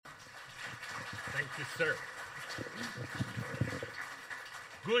Thank you, sir.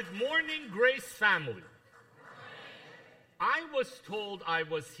 Good morning, Grace family. I was told I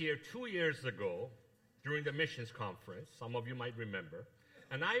was here 2 years ago during the missions conference. Some of you might remember.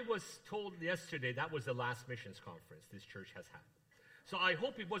 And I was told yesterday that was the last missions conference this church has had. So I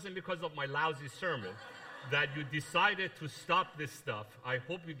hope it wasn't because of my lousy sermon that you decided to stop this stuff. I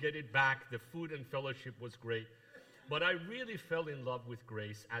hope you get it back. The food and fellowship was great. But I really fell in love with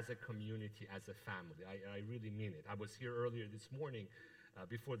Grace as a community, as a family. I really mean it. I was here earlier this morning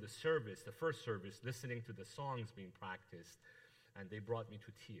before the service, the first service, listening to the songs being practiced, and they brought me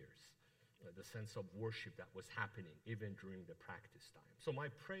to tears. The sense of worship that was happening even during the practice time. So my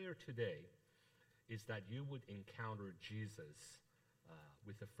prayer today is that you would encounter Jesus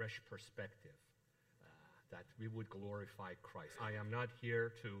with a fresh perspective, that we would glorify Christ. I am not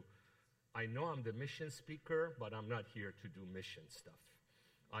here to, I know I'm the mission speaker, but I'm not here to do mission stuff.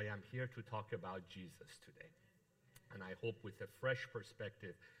 I am here to talk about Jesus today. And I hope with a fresh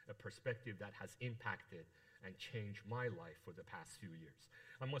perspective, a perspective that has impacted and changed my life for the past few years.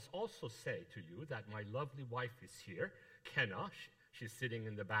 I must also say to you that my lovely wife is here, Kenna. She's sitting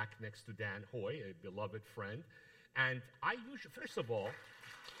in the back next to Dan Hoy, a beloved friend. And I usually, first of all,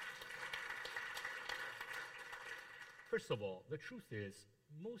 the truth is,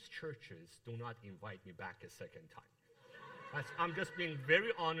 most churches do not invite me back a second time. I'm just being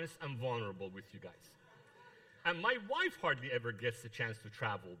very honest and vulnerable with you guys. And my wife hardly ever gets the chance to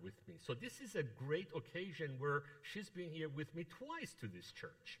travel with me. So this is a great occasion where she's been here with me twice to this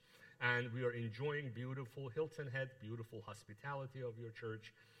church. And we are enjoying beautiful Hilton Head, beautiful hospitality of your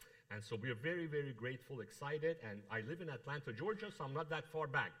church. And so we are very, very grateful, excited. And I live in Atlanta, Georgia, so I'm not that far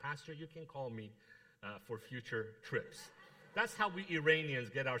back. Pastor, you can call me for future trips. That's how we Iranians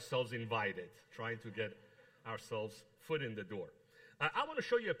get ourselves invited, trying to get ourselves foot in the door. I want to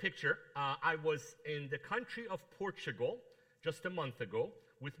show you a picture. I was in the country of Portugal just a month ago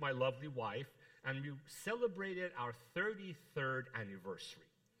with my lovely wife, and we celebrated our 33rd anniversary.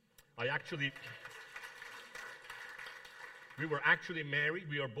 We were actually married.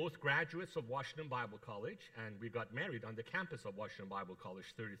 We are both graduates of Washington Bible College, and we got married on the campus of Washington Bible College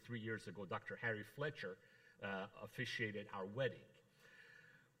 33 years ago. Dr. Harry Fletcher officiated our wedding.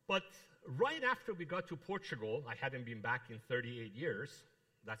 But right after we got to Portugal, I hadn't been back in 38 years.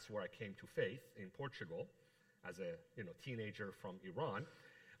 That's where I came to faith, in Portugal, as a teenager from Iran.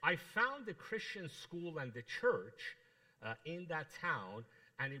 I found the Christian school and the church in that town,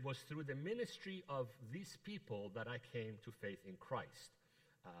 and it was through the ministry of these people that I came to faith in Christ.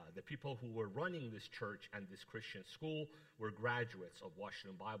 The people who were running this church and this Christian school were graduates of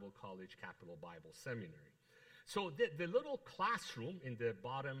Washington Bible College, Capital Bible Seminary. So the little classroom in the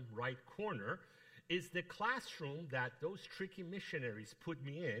bottom right corner is the classroom that those tricky missionaries put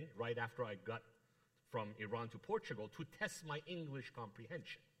me in right after I got from Iran to Portugal to test my English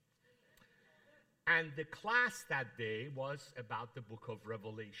comprehension. And the class that day was about the book of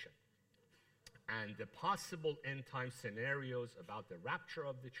Revelation and the possible end-time scenarios about the rapture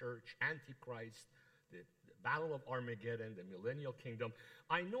of the church, Antichrist, the Battle of Armageddon, the millennial kingdom.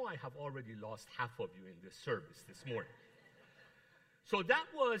 I know I have already lost half of you in this service this morning. So that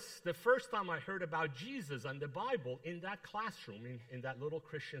was the first time I heard about Jesus and the Bible in that classroom, in that little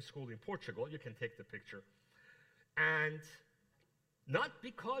Christian school in Portugal. You can take the picture. And not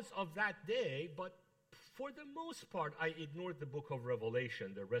because of that day, but for the most part, I ignored the book of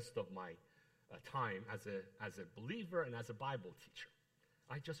Revelation the rest of my time as a believer and as a Bible teacher.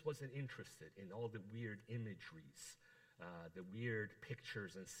 I just wasn't interested in all the weird imageries, the weird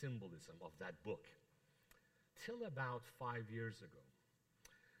pictures and symbolism of that book. Till about 5 years ago,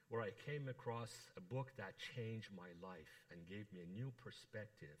 where I came across a book that changed my life and gave me a new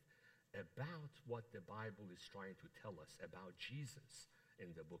perspective about what the Bible is trying to tell us about Jesus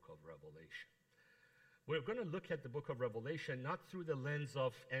in the book of Revelation. We're going to look at the book of Revelation not through the lens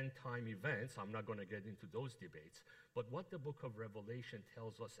of end-time events. I'm not going to get into those debates. But what the book of Revelation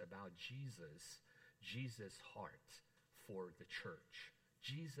tells us about Jesus' heart for the church,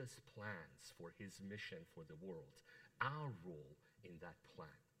 Jesus' plans for his mission for the world, our role in that plan.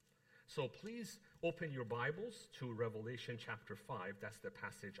 So please open your Bibles to Revelation chapter 5. That's the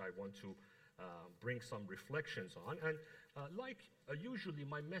passage I want to bring some reflections on. And usually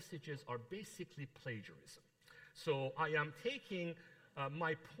my messages are basically plagiarism. So I am taking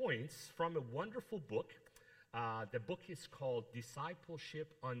my points from a wonderful book. The book is called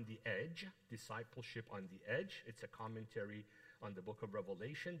Discipleship on the Edge. Discipleship on the Edge. It's a commentary on the book of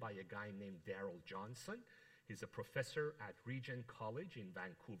Revelation by a guy named Darrell Johnson. He's a professor at Regent College in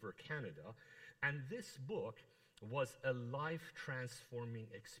Vancouver, Canada. And this book was a life-transforming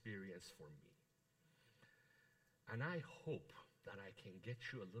experience for me. And I hope that I can get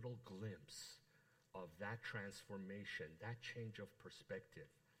you a little glimpse of that transformation, that change of perspective,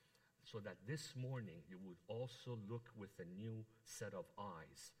 so that this morning you would also look with a new set of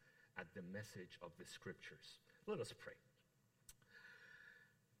eyes at the message of the Scriptures. Let us pray.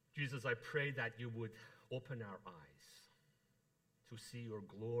 Jesus, I pray that you would open our eyes to see your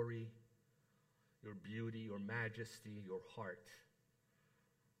glory, your beauty, your majesty, your heart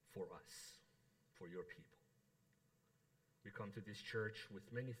for us, for your people. We come to this church with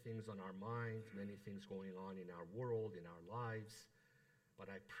many things on our minds, many things going on in our world, in our lives, but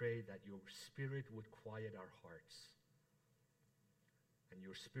I pray that your Spirit would quiet our hearts and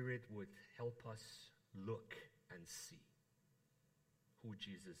your Spirit would help us look and see who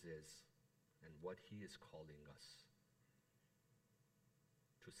Jesus is and what he is calling us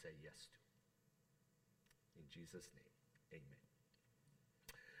to say yes to. In Jesus' name, amen.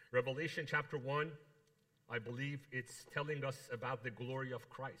 Revelation chapter 1, I believe it's telling us about the glory of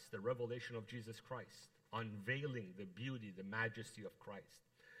Christ, the revelation of Jesus Christ, unveiling the beauty, the majesty of Christ.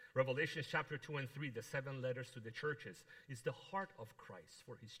 Revelation chapter 2 and 3, the 7 letters to the churches, is the heart of Christ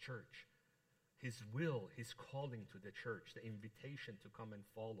for his church. His will, his calling to the church, the invitation to come and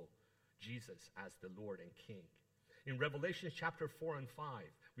follow Jesus as the Lord and King. In Revelation chapter 4 and 5,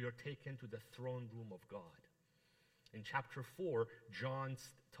 we are taken to the throne room of God. In chapter 4, John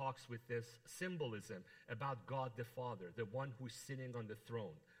talks with this symbolism about God the Father, the one who is sitting on the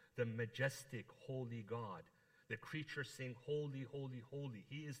throne, the majestic, holy God. The creatures sing, holy, holy, holy.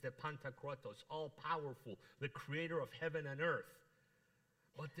 He is the Pantocrator, all-powerful, the creator of heaven and earth.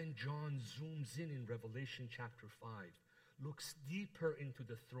 But then John zooms in Revelation chapter 5, looks deeper into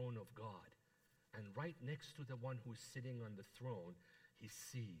the throne of God, and right next to the one who is sitting on the throne, he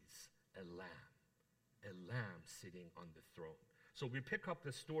sees a lamb sitting on the throne. So we pick up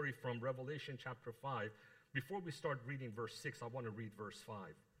the story from Revelation chapter 5. Before we start reading verse 6, I want to read verse 5.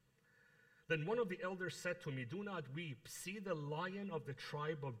 Then one of the elders said to me, "Do not weep. See, the Lion of the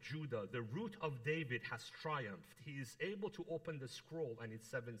tribe of Judah, the Root of David, has triumphed. He is able to open the scroll and its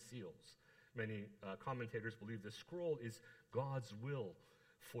 7 seals." Many commentators believe the scroll is God's will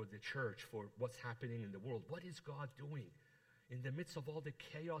for the church, for what's happening in the world. What is God doing? In the midst of all the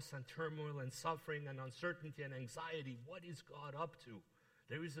chaos and turmoil and suffering and uncertainty and anxiety, what is God up to?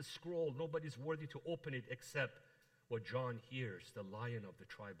 There is a scroll. Nobody's worthy to open it except what John hears, the Lion of the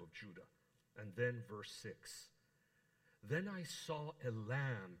tribe of Judah. And then verse 6. Then I saw a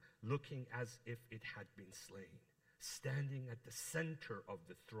lamb looking as if it had been slain, standing at the center of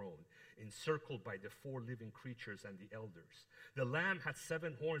the throne, encircled by the 4 living creatures and the elders. The lamb had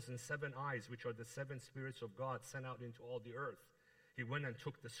 7 horns and 7 eyes, which are the 7 spirits of God sent out into all the earth. He went and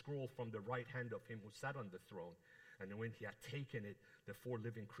took the scroll from the right hand of him who sat on the throne. And when he had taken it, the 4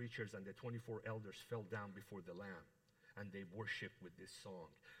 living creatures and the 24 elders fell down before the lamb, and they worshiped with this song.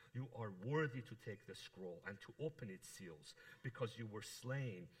 You are worthy to take the scroll and to open its seals, because you were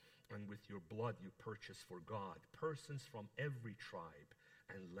slain, and with your blood you purchased for God persons from every tribe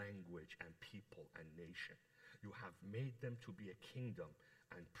and language and people and nation. You have made them to be a kingdom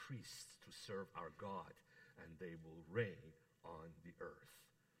and priests to serve our God, and they will reign on the earth.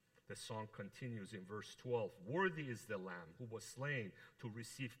 The song continues in verse 12. Worthy is the Lamb who was slain to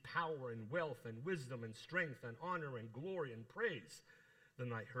receive power and wealth and wisdom and strength and honor and glory and praise.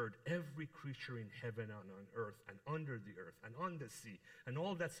 Then I heard every creature in heaven and on earth and under the earth and on the sea and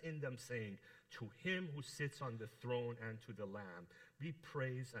all that's in them saying, to him who sits on the throne and to the Lamb be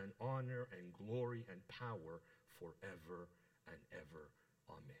praise and honor and glory and power forever and ever.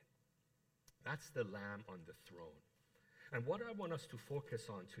 Amen. That's the Lamb on the throne. And what I want us to focus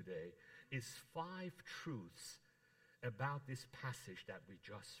on today is 5 truths about this passage that we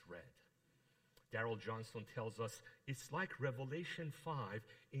just read. Darrell Johnson tells us it's like Revelation 5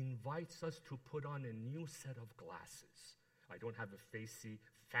 invites us to put on a new set of glasses. I don't have a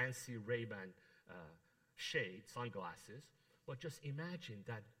fancy Ray-Ban shade, sunglasses, but just imagine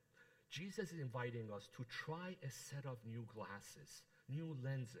that Jesus is inviting us to try a set of new glasses, new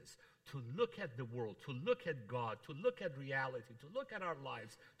lenses, to look at the world, to look at God, to look at reality, to look at our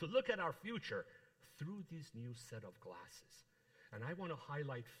lives, to look at our future through this new set of glasses. And I want to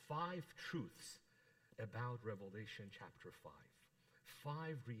highlight 5 truths about Revelation chapter 5.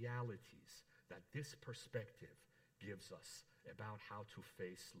 5 realities that this perspective gives us about how to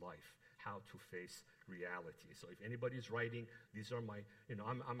face life, how to face reality. So if anybody's writing, these are my,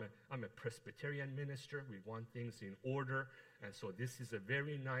 I'm a Presbyterian minister. We want things in order. And so this is a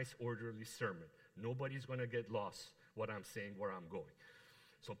very nice, orderly sermon. Nobody's going to get lost what I'm saying, where I'm going.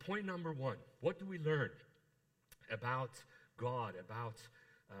 So point number 1, what do we learn about God, about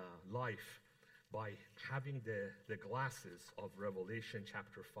life? by having the glasses of Revelation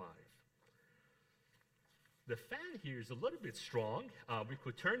chapter 5. The fan here is a little bit strong. We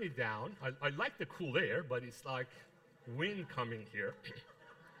could turn it down. I like the cool air, but it's like wind coming here.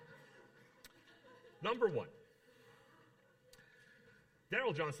 Number one,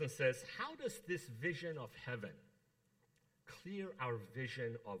 Darrell Johnson says, how does this vision of heaven clear our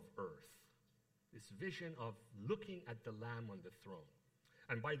vision of earth? This vision of looking at the Lamb on the throne.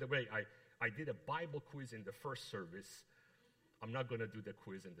 And by the way, I did a Bible quiz in the first service. I'm not going to do the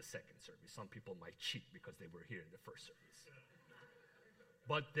quiz in the second service. Some people might cheat because they were here in the first service.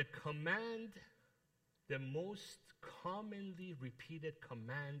 But the command, the most commonly repeated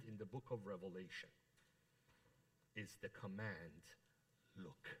command in the book of Revelation is the command,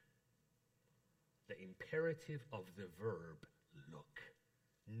 look. The imperative of the verb, look.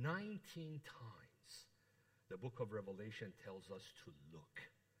 19 times the book of Revelation tells us to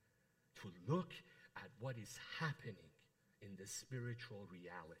look at what is happening in the spiritual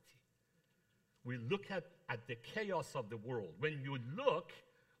reality. We look at the chaos of the world. When you look,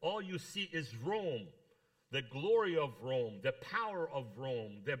 all you see is Rome, the glory of Rome, the power of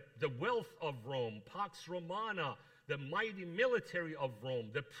Rome, the wealth of Rome, Pax Romana, the mighty military of Rome,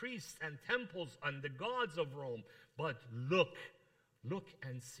 the priests and temples and the gods of Rome. But look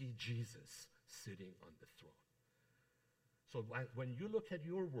and see Jesus sitting on the throne. So when you look at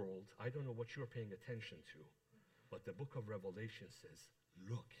your world, I don't know what you're paying attention to, but the book of Revelation says,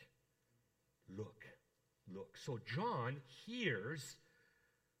 look. So John hears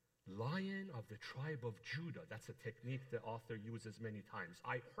Lion of the tribe of Judah. That's a technique the author uses many times.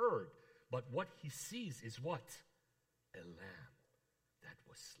 I heard, but what he sees is what? A lamb that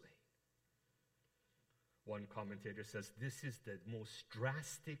was slain. One commentator says this is the most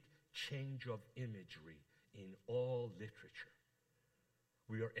drastic change of imagery in all literature.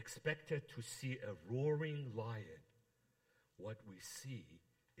 We are expected to see a roaring lion. What we see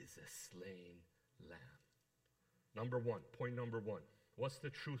is a slain lamb. Point number one. What's the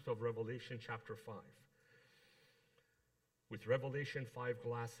truth of Revelation chapter 5? With Revelation 5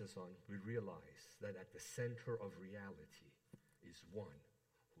 glasses on, we realize that at the center of reality is one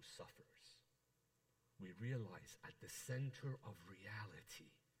who suffers. We realize at the center of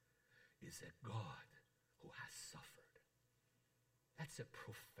reality is a God who has suffered. That's a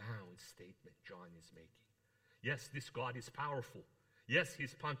profound statement John is making. Yes, this God is powerful. Yes,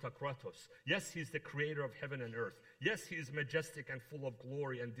 he's Pantocrator. Yes, he's the creator of heaven and earth. Yes, he is majestic and full of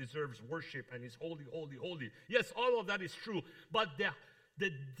glory and deserves worship and is holy, holy, holy. Yes, all of that is true. But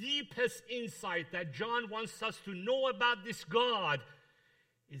the deepest insight that John wants us to know about this God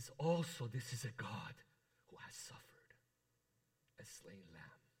is also this is a God who has suffered, a slain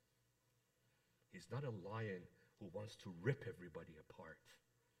lamb. He's not a lion who wants to rip everybody apart.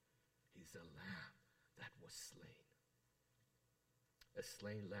 He's a lamb that was slain. A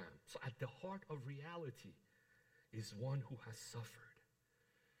slain lamb. So at the heart of reality is one who has suffered.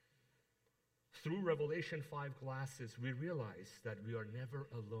 Through Revelation 5 glasses, we realize that we are never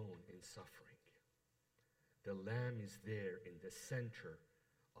alone in suffering. The lamb is there in the center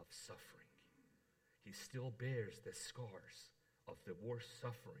of suffering. He still bears the scars of the worst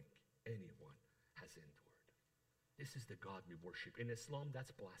suffering anyone has endured. This is the God we worship. In Islam,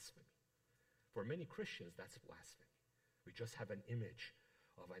 that's blasphemy. For many Christians, that's blasphemy. We just have an image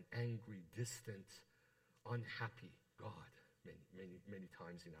of an angry, distant, unhappy God many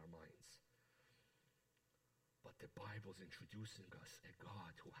times in our minds. But the Bible's introducing us a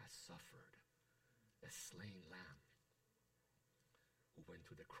God who has suffered, a slain lamb who went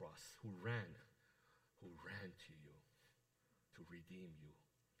to the cross, who ran to you to redeem you,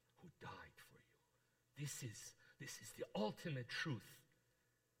 who died for you. This is the ultimate truth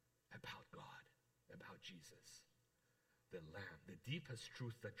about God, about Jesus. The lamb, the deepest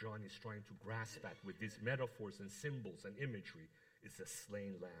truth that John is trying to grasp at with these metaphors and symbols and imagery is a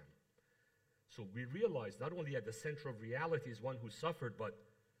slain lamb. So we realize not only at the center of reality is one who suffered, but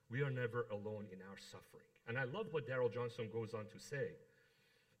we are never alone in our suffering. And I love what Darrell Johnson goes on to say.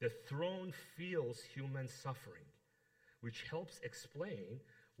 The throne feels human suffering, which helps explain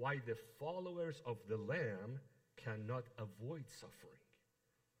why the followers of the Lamb cannot avoid suffering.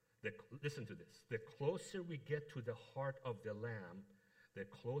 Listen to this. The closer we get to the heart of the Lamb, the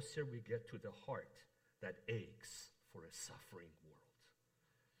closer we get to the heart that aches for a suffering world.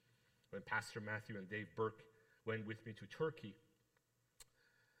 When Pastor Matthew and Dave Burke went with me to Turkey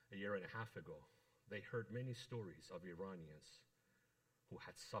a year and a half ago, they heard many stories of Iranians who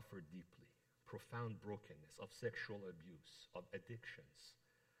had suffered deeply, profound brokenness, of sexual abuse, of addictions,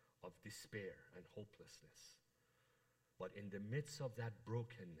 of despair and hopelessness. But in the midst of that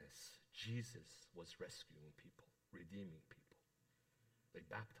brokenness, Jesus was rescuing people, redeeming people. They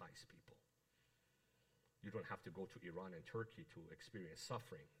baptized people. You don't have to go to Iran and Turkey to experience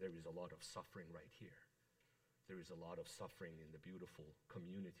suffering. There is a lot of suffering right here. There is a lot of suffering in the beautiful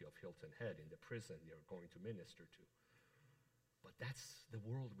community of Hilton Head, in the prison they're going to minister to. But that's the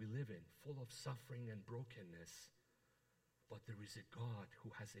world we live in, full of suffering and brokenness. But there is a God who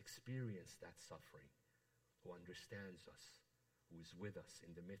has experienced that suffering, who understands us, who is with us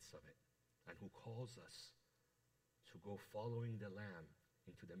in the midst of it, and who calls us to go following the Lamb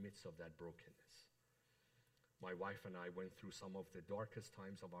into the midst of that brokenness. My wife and I went through some of the darkest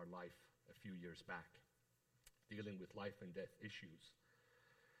times of our life a few years back, dealing with life and death issues.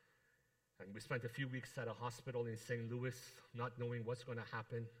 And we spent a few weeks at a hospital in St. Louis, not knowing what's going to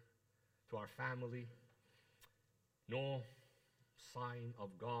happen to our family. No sign of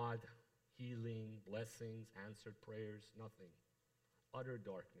God, healing, blessings, answered prayers, nothing. Utter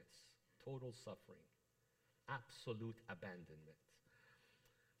darkness, total suffering, absolute abandonment.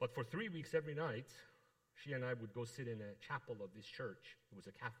 But for 3 weeks every night, she and I would go sit in a chapel of this church. It was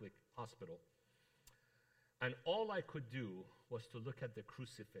a Catholic hospital. And all I could do was to look at the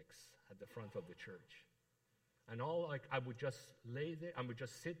crucifix at the front of the church. And I would just lay there, I would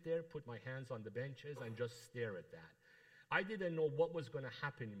just sit there, put my hands on the benches, and just stare at that. I didn't know what was going to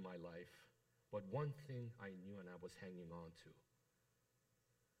happen in my life, but one thing I knew and I was hanging on to,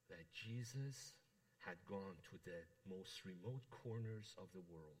 that Jesus had gone to the most remote corners of the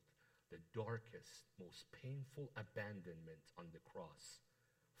world, the darkest, most painful abandonment on the cross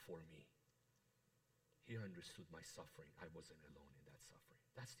for me. He understood my suffering. I wasn't alone in that suffering.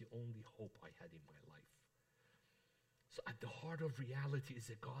 That's the only hope I had in my life. So at the heart of reality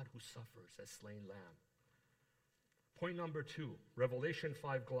is a God who suffers, a slain lamb. Point number 2, Revelation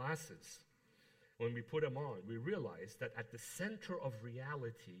 5 glasses. When we put them on, we realize that at the center of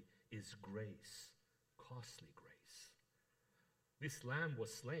reality is grace, costly grace. This lamb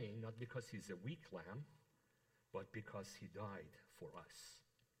was slain not because he's a weak lamb, but because he died for us.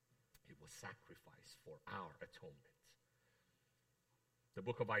 He was sacrificed for our atonement. The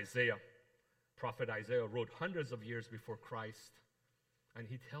book of Isaiah, prophet Isaiah wrote hundreds of years before Christ, and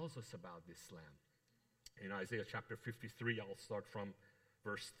he tells us about this lamb. In Isaiah chapter 53, I'll start from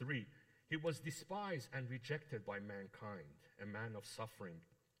verse 3. He was despised and rejected by mankind, a man of suffering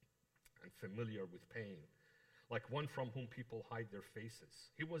and familiar with pain, like one from whom people hide their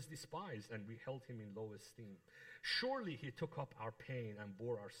faces. He was despised, and we held him in low esteem. Surely he took up our pain and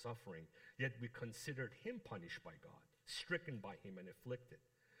bore our suffering, yet we considered him punished by God, stricken by him and afflicted.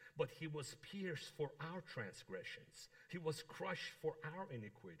 But he was pierced for our transgressions. He was crushed for our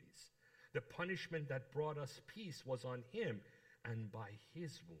iniquities. The punishment that brought us peace was on him, and by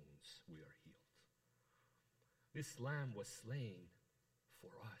his wounds we are healed. This lamb was slain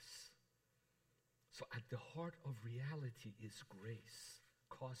for us. So at the heart of reality is grace,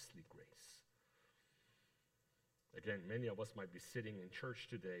 costly grace. Again, many of us might be sitting in church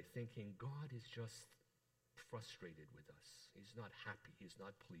today thinking God is just frustrated with us. He's not happy. He's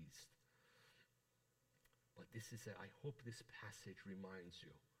not pleased. But I hope this passage reminds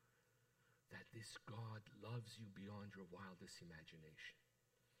you that this God loves you beyond your wildest imagination.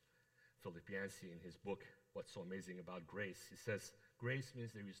 Philip Yancey, in his book, What's So Amazing About Grace, he says, grace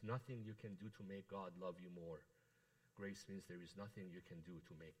means there is nothing you can do to make God love you more. Grace means there is nothing you can do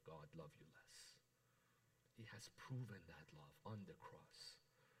to make God love you less. He has proven that love on the cross.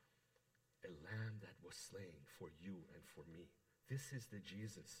 A lamb that was slain for you and for me. This is the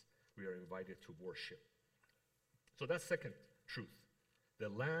Jesus we are invited to worship. So that's second truth. The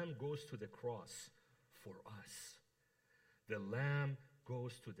lamb goes to the cross for us. The lamb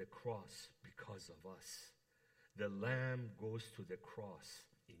goes to the cross because of us. The lamb goes to the cross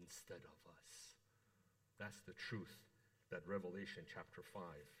instead of us. That's the truth that Revelation chapter 5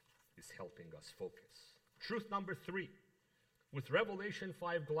 is helping us focus. Truth number 3. With Revelation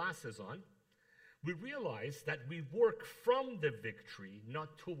 5 glasses on, we realize that we work from the victory,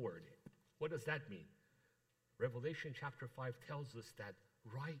 not toward it. What does that mean? Revelation chapter 5 tells us that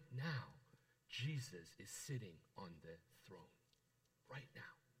right now, Jesus is sitting on the throne. Right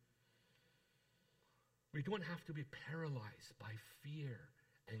now. We don't have to be paralyzed by fear,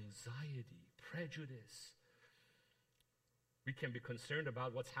 anxiety, prejudice. We can be concerned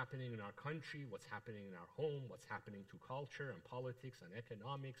about what's happening in our country, what's happening in our home, what's happening to culture and politics and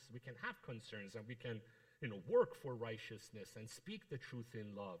economics. We can have concerns, and we can, work for righteousness and speak the truth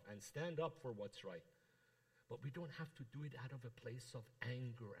in love and stand up for what's right. But we don't have to do it out of a place of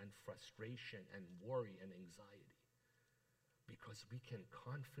anger and frustration and worry and anxiety. Because we can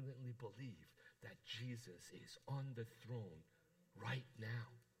confidently believe that Jesus is on the throne right now.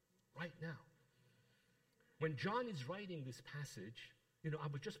 Right now. When John is writing this passage, I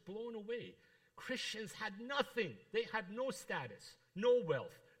was just blown away. Christians had nothing. They had no status, no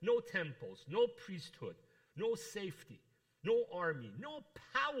wealth, no temples, no priesthood, no safety, no army, no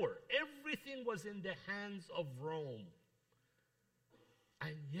power. Everything was in the hands of Rome.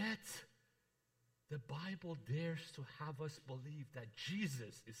 And yet, the Bible dares to have us believe that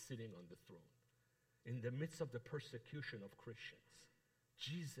Jesus is sitting on the throne in the midst of the persecution of Christians.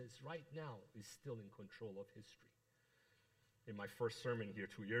 Jesus right now is still in control of history. In my first sermon here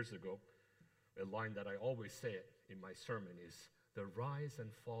 2 years ago, a line that I always say in my sermon is, "The rise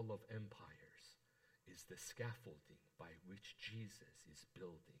and fall of empires is the scaffolding by which Jesus is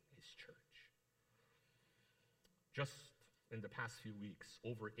building his church." Just in the past few weeks,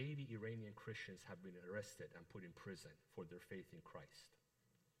 over 80 Iranian Christians have been arrested and put in prison for their faith in Christ.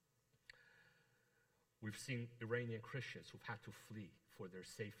 We've seen Iranian Christians who've had to flee for their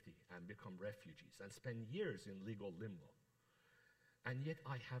safety and become refugees and spend years in legal limbo. And yet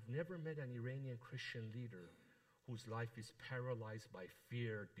I have never met an Iranian Christian leader whose life is paralyzed by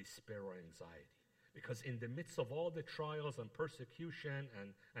fear, despair, or anxiety. Because in the midst of all the trials and persecution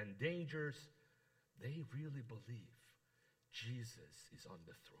and dangers, they really believe Jesus is on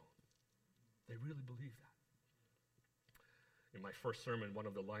the throne. They really believe that. In my first sermon, one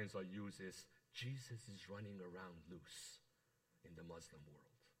of the lines I use is, "Jesus is running around loose in the Muslim world."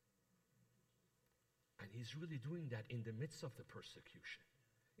 And he's really doing that in the midst of the persecution,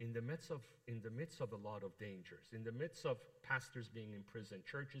 in the midst of a lot of dangers, in the midst of pastors being in prison,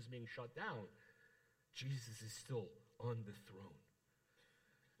 churches being shut down. Jesus is still on the throne.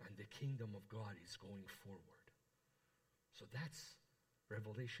 And the kingdom of God is going forward. So that's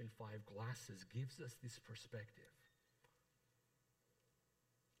Revelation 5 glasses gives us this perspective.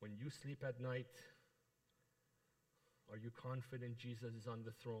 When you sleep at night, are you confident Jesus is on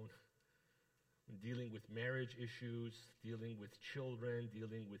the throne? When dealing with marriage issues, dealing with children,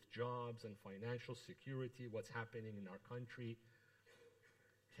 dealing with jobs and financial security, what's happening in our country,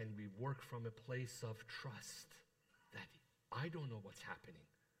 can we work from a place of trust that I don't know what's happening,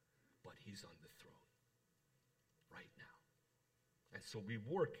 but he's on the throne right now. And so we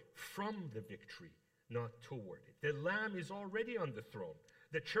work from the victory, not toward it. The Lamb is already on the throne.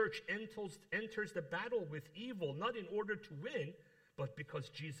 The church enters the battle with evil, not in order to win, but because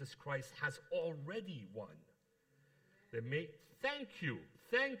Jesus Christ has already won. Thank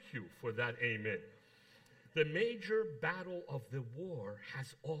you for that amen. The major battle of the war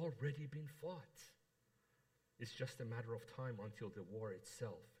has already been fought. It's just a matter of time until the war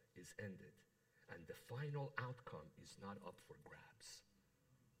itself is ended, and the final outcome is not up for grabs.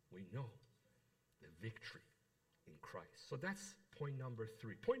 We know the victory in Christ. So that's point number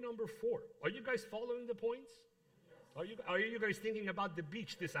 3. Point number 4. Are you guys following the points? Are you guys thinking about the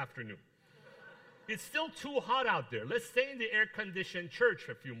beach this afternoon? It's still too hot out there. Let's stay in the air-conditioned church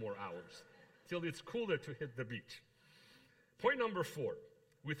a few more hours till it's cooler to hit the beach. Point number 4.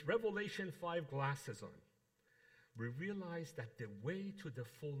 With Revelation 5 glasses on, we realize that the way to the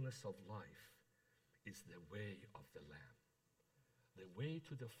fullness of life is the way of the Lamb. The way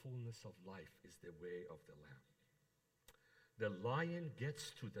to the fullness of life is the way of the Lamb. The lion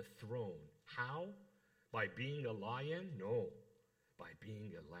gets to the throne. How? By being a lion? No, by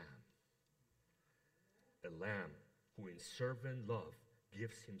being a lamb. A lamb who in servant love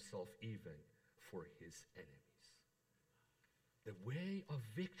gives himself even for his enemies. The way of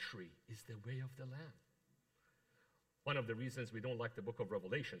victory is the way of the Lamb. One of the reasons we don't like the book of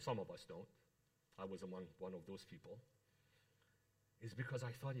Revelation, some of us don't, I was among one of those people, is because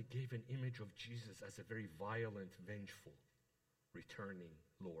I thought it gave an image of Jesus as a very violent, vengeful, returning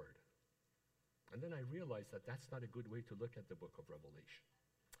Lord. And then I realized that that's not a good way to look at the book of Revelation.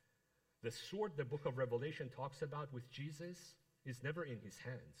 The sword the book of Revelation talks about with Jesus is never in his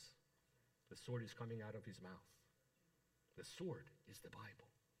hands. The sword is coming out of his mouth. The sword is the Bible.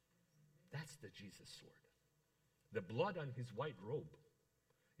 That's the Jesus sword. The blood on his white robe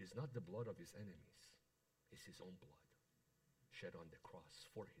is not the blood of his enemies. It's his own blood shed on the cross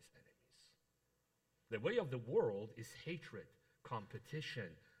for his enemies. The way of the world is hatred, competition,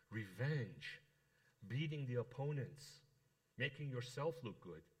 revenge, beating the opponents, making yourself look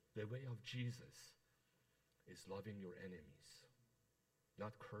good. The way of Jesus is loving your enemies,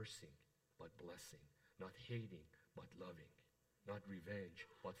 not cursing, but blessing, not hating, but loving, not revenge,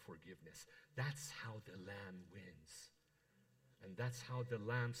 but forgiveness. That's how the Lamb wins. And that's how the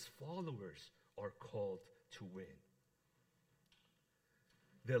Lamb's followers are called to win.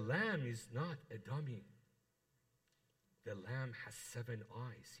 The Lamb is not a dummy. The Lamb has 7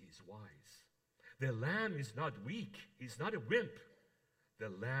 eyes. He is wise. The lamb is not weak. He's not a wimp. The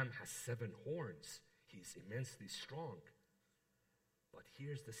lamb has 7 horns. He's immensely strong. But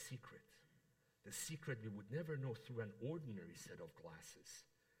here's the secret. The secret we would never know through an ordinary set of glasses.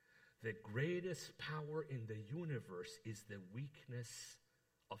 The greatest power in the universe is the weakness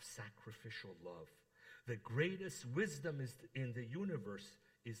of sacrificial love. The greatest wisdom in the universe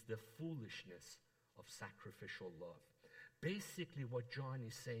is the foolishness of sacrificial love. Basically, what John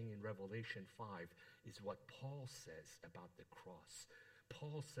is saying in Revelation 5 is what Paul says about the cross.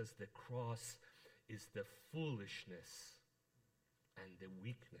 Paul says the cross is the foolishness and the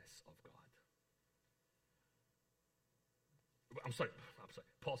weakness of God. I'm sorry.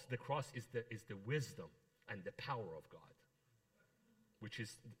 The cross is the wisdom and the power of God. Which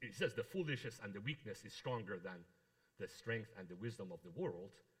is, it says the foolishness and the weakness is stronger than the strength and the wisdom of the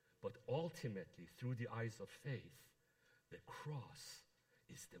world. But ultimately, through the eyes of faith, the cross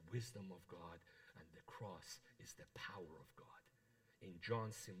is the wisdom of God and the cross is the power of God. In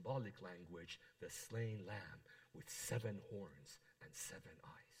John's symbolic language, the slain lamb with 7 horns and 7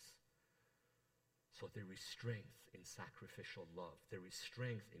 eyes. So there is strength in sacrificial love. There is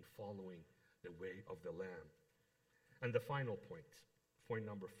strength in following the way of the lamb. And the final point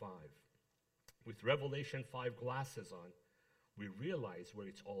number 5. With Revelation 5 glasses on, we realize where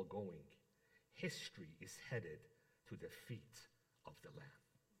it's all going. History is headed to the feet of the Lamb.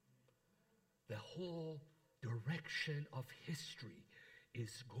 The whole direction of history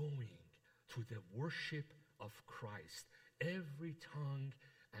is going to the worship of Christ. Every tongue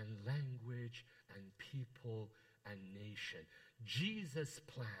and language and people and nation. Jesus'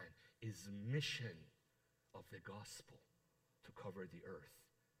 plan is mission of the gospel to cover the earth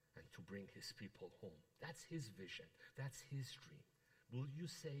and to bring his people home. That's his vision. That's his dream. Will you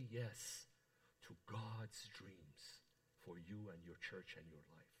say yes to God's dreams for you and your church and your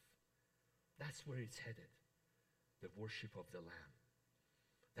life? That's where it's headed, the worship of the Lamb.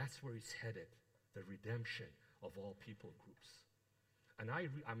 That's where it's headed, the redemption of all people groups. And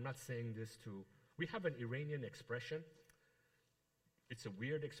I'm not saying this to, we have an Iranian expression. It's a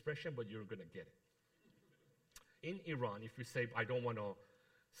weird expression, but you're going to get it. In Iran, if we say, I don't want to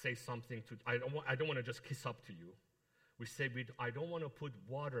say something to, I don't want to just kiss up to you, we say, I don't want to put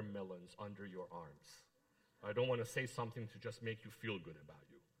watermelons under your arms. I don't want to say something to just make you feel good about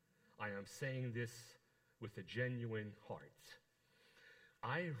you. I am saying this with a genuine heart.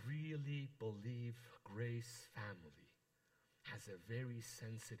 I really believe Grace Family has a very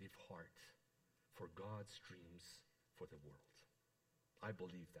sensitive heart for God's dreams for the world. I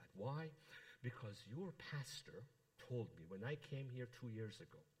believe that. Why? Because your pastor told me when I came here 2 years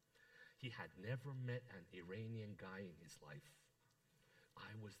ago, he had never met an Iranian guy in his life.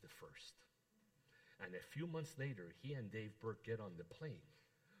 I was the first. And a few months later, he and Dave Burke get on the plane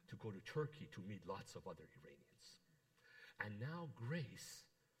to go to Turkey to meet lots of other Iranians. And now Grace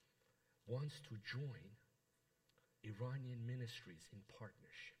wants to join Iranian ministries in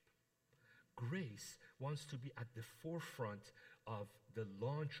partnership. Grace wants to be at the forefront of the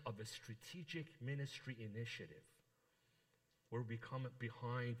launch of a strategic ministry initiative where we come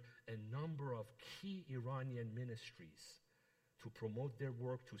behind a number of key Iranian ministries to promote their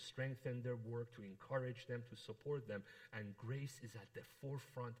work, to strengthen their work, to encourage them, to support them. And Grace is at the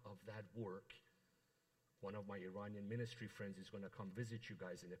forefront of that work. One of my Iranian ministry friends is going to come visit you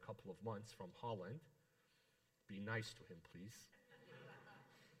guys in a couple of months from Holland. Be nice to him, please.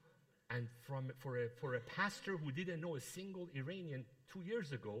 And for a pastor who didn't know a single Iranian 2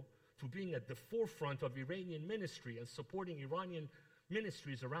 years ago to being at the forefront of Iranian ministry and supporting Iranian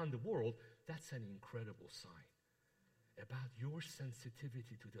ministries around the world, that's an incredible sign about your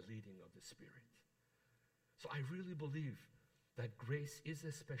sensitivity to the leading of the Spirit. So I really believe that Grace is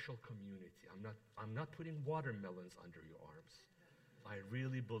a special community. I'm not putting watermelons under your arms. I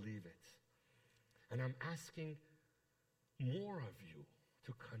really believe it. And I'm asking more of you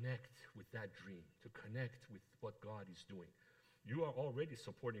to connect with that dream, to connect with what God is doing. You are already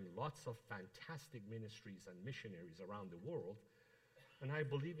supporting lots of fantastic ministries and missionaries around the world, and I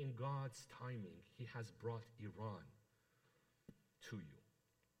believe in God's timing. He has brought Iran to you.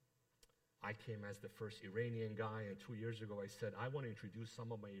 I came as the first Iranian guy, and 2 years ago I said, I want to introduce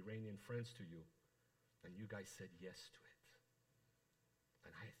some of my Iranian friends to you, and you guys said yes to it.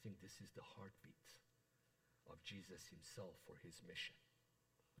 And I think this is the heartbeat of Jesus himself for his mission.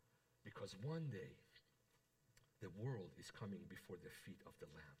 Because one day, the world is coming before the feet of the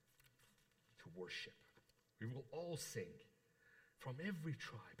Lamb to worship. We will all sing from every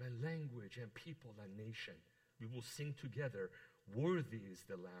tribe and language and people and nation. We will sing together, worthy is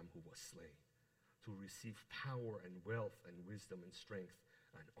the Lamb who was slain to receive power and wealth and wisdom and strength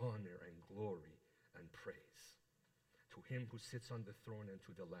and honor and glory and praise. To him who sits on the throne and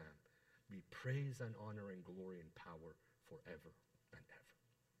to the Lamb be praise and honor and glory and power forever and ever.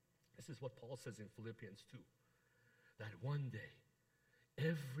 This is what Paul says in Philippians 2, that one day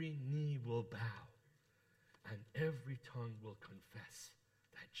every knee will bow and every tongue will confess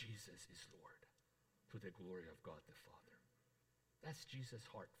that Jesus is Lord, to the glory of God the Father. That's Jesus'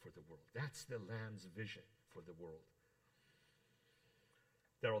 heart for the world. That's the Lamb's vision for the world.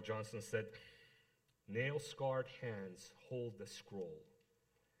 Darrell Johnson said, nail-scarred hands hold the scroll,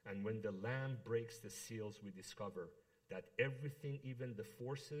 and when the Lamb breaks the seals, we discover that everything, even the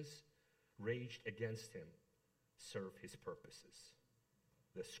forces raged against him, serve his purposes.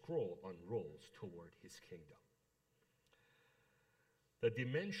 The scroll unrolls toward his kingdom. The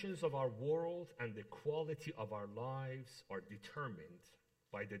dimensions of our world and the quality of our lives are determined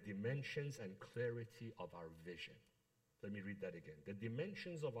by the dimensions and clarity of our vision. Let me read that again. The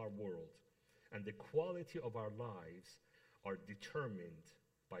dimensions of our world and the quality of our lives are determined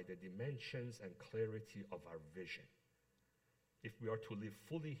by the dimensions and clarity of our vision. If we are to live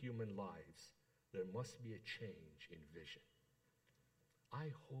fully human lives, there must be a change in vision. I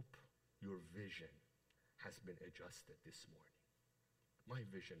hope your vision has been adjusted this morning. My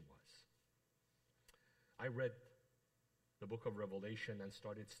vision was, I read the book of Revelation and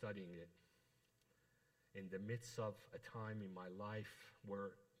started studying it in the midst of a time in my life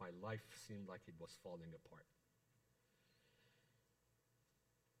where my life seemed like it was falling apart.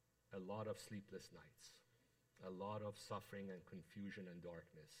 A lot of sleepless nights, a lot of suffering and confusion and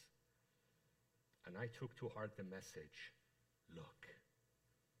darkness. And I took to heart the message, look,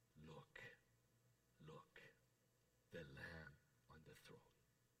 look, look, the Lamb on the throne.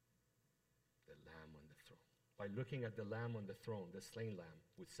 The Lamb on the throne. By looking at the Lamb on the throne, the slain Lamb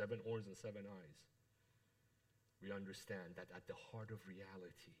with 7 horns and 7 eyes, we understand that at the heart of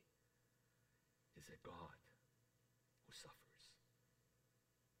reality is a God who suffers.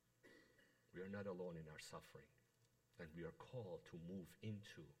 We are not alone in our suffering, and we are called to move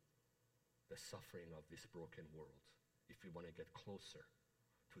into the suffering of this broken world if we want to get closer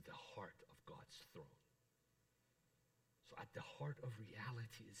to the heart of God's throne. So at the heart of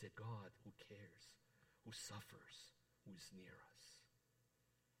reality is a God who cares, who suffers, who is near us.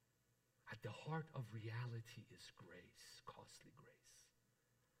 At the heart of reality is grace, costly grace.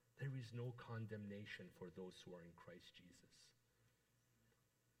 There is no condemnation for those who are in Christ Jesus.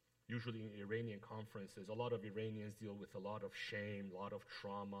 Usually in Iranian conferences, a lot of Iranians deal with a lot of shame, a lot of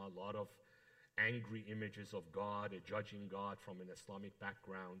trauma, a lot of angry images of God, a judging God from an Islamic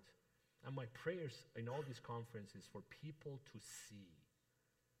background. And my prayers in all these conferences for people to see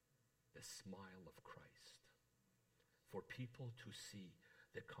the smile of Christ, for people to see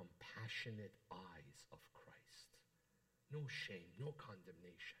the compassionate eyes of Christ. No shame, no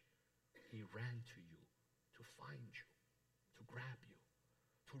condemnation. He ran to you to find you, to grab you,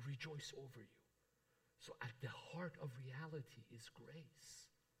 to rejoice over you. So at the heart of reality is grace,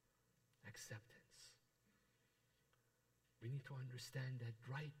 acceptance. We need to understand that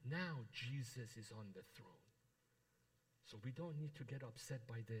right now Jesus is on the throne. So we don't need to get upset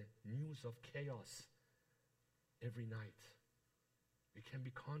by the news of chaos every night. We can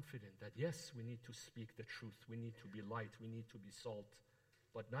be confident that yes, we need to speak the truth. We need to be light. We need to be salt.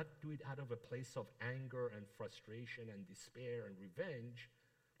 But not do it out of a place of anger and frustration and despair and revenge,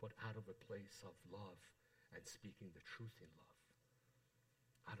 but out of a place of love and speaking the truth in love.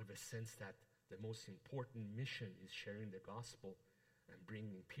 Out of a sense that the most important mission is sharing the gospel and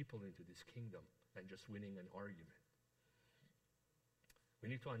bringing people into this kingdom than just winning an argument. We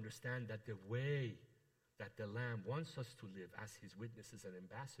need to understand that the way that the Lamb wants us to live as his witnesses and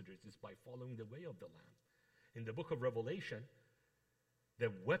ambassadors is by following the way of the Lamb. In the book of Revelation,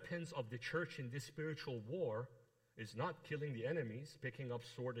 the weapons of the church in this spiritual war is not killing the enemies, picking up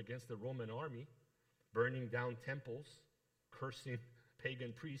sword against the Roman army, burning down temples, cursing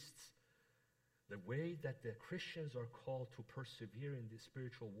pagan priests. The way that the Christians are called to persevere in this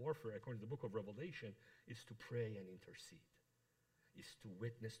spiritual warfare, according to the book of Revelation, is to pray and intercede, is to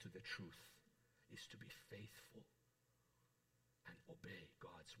witness to the truth, is to be faithful and obey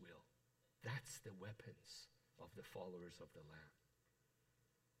God's will. That's the weapons of the followers of the Lamb.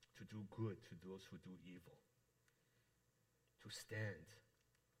 To do good to those who do evil. To stand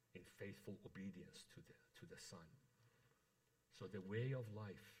in faithful obedience to the Son. So the way of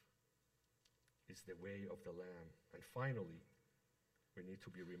life is the way of the Lamb. And finally, we need to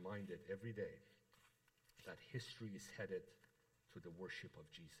be reminded every day that history is headed to the worship of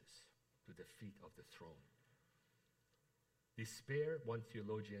Jesus, to the feet of the throne. Despair, one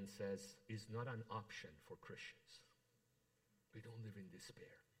theologian says, is not an option for Christians. We don't live in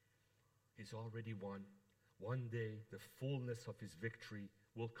despair. He's already won. One day, the fullness of his victory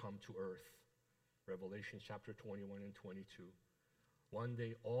will come to earth. Revelation chapter 21 and 22. One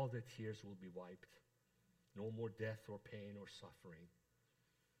day, all the tears will be wiped. No more death or pain or suffering.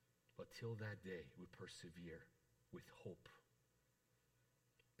 But till that day, we persevere with hope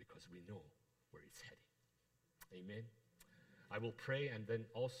because we know where it's heading. Amen. I will pray and then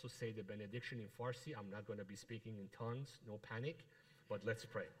also say the benediction in Farsi. I'm not going to be speaking in tongues, no panic, but let's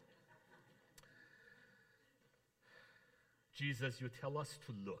pray. Jesus, you tell us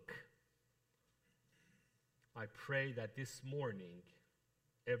to look. I pray that this morning,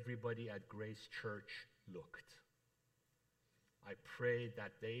 everybody at Grace Church looked. I pray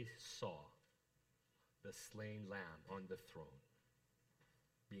that they saw the slain lamb on the throne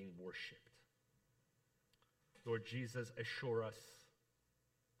being worshipped. Lord Jesus, assure us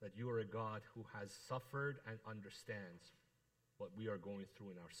that you are a God who has suffered and understands what we are going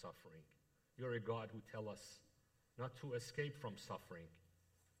through in our suffering. You're a God who tells us not to escape from suffering,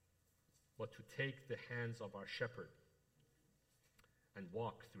 but to take the hands of our shepherd and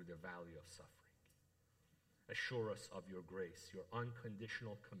walk through the valley of suffering. Assure us of your grace, your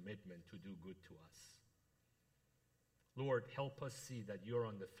unconditional commitment to do good to us. Lord, help us see that you're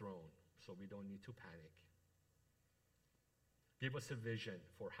on the throne so we don't need to panic. Give us a vision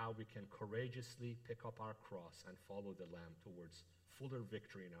for how we can courageously pick up our cross and follow the Lamb towards fuller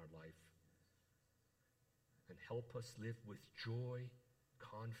victory in our life. And help us live with joy,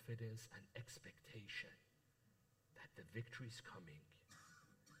 confidence, and expectation that the victory is coming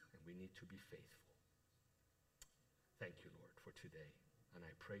and we need to be faithful. Thank you, Lord, for today. And I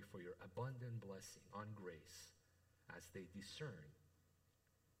pray for your abundant blessing on Grace as they discern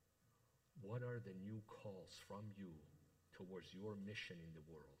what are the new calls from you towards your mission in the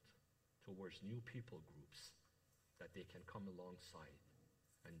world, towards new people groups that they can come alongside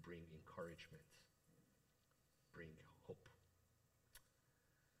and bring encouragement, bring hope.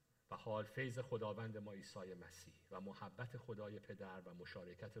 و حال فیض خداوند ما عیسی مسیح و محبت خدای پدر و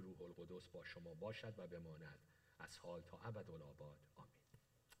مشارکت روح القدس با شما باشد و بماند از حال تا ابدالآباد. آمین.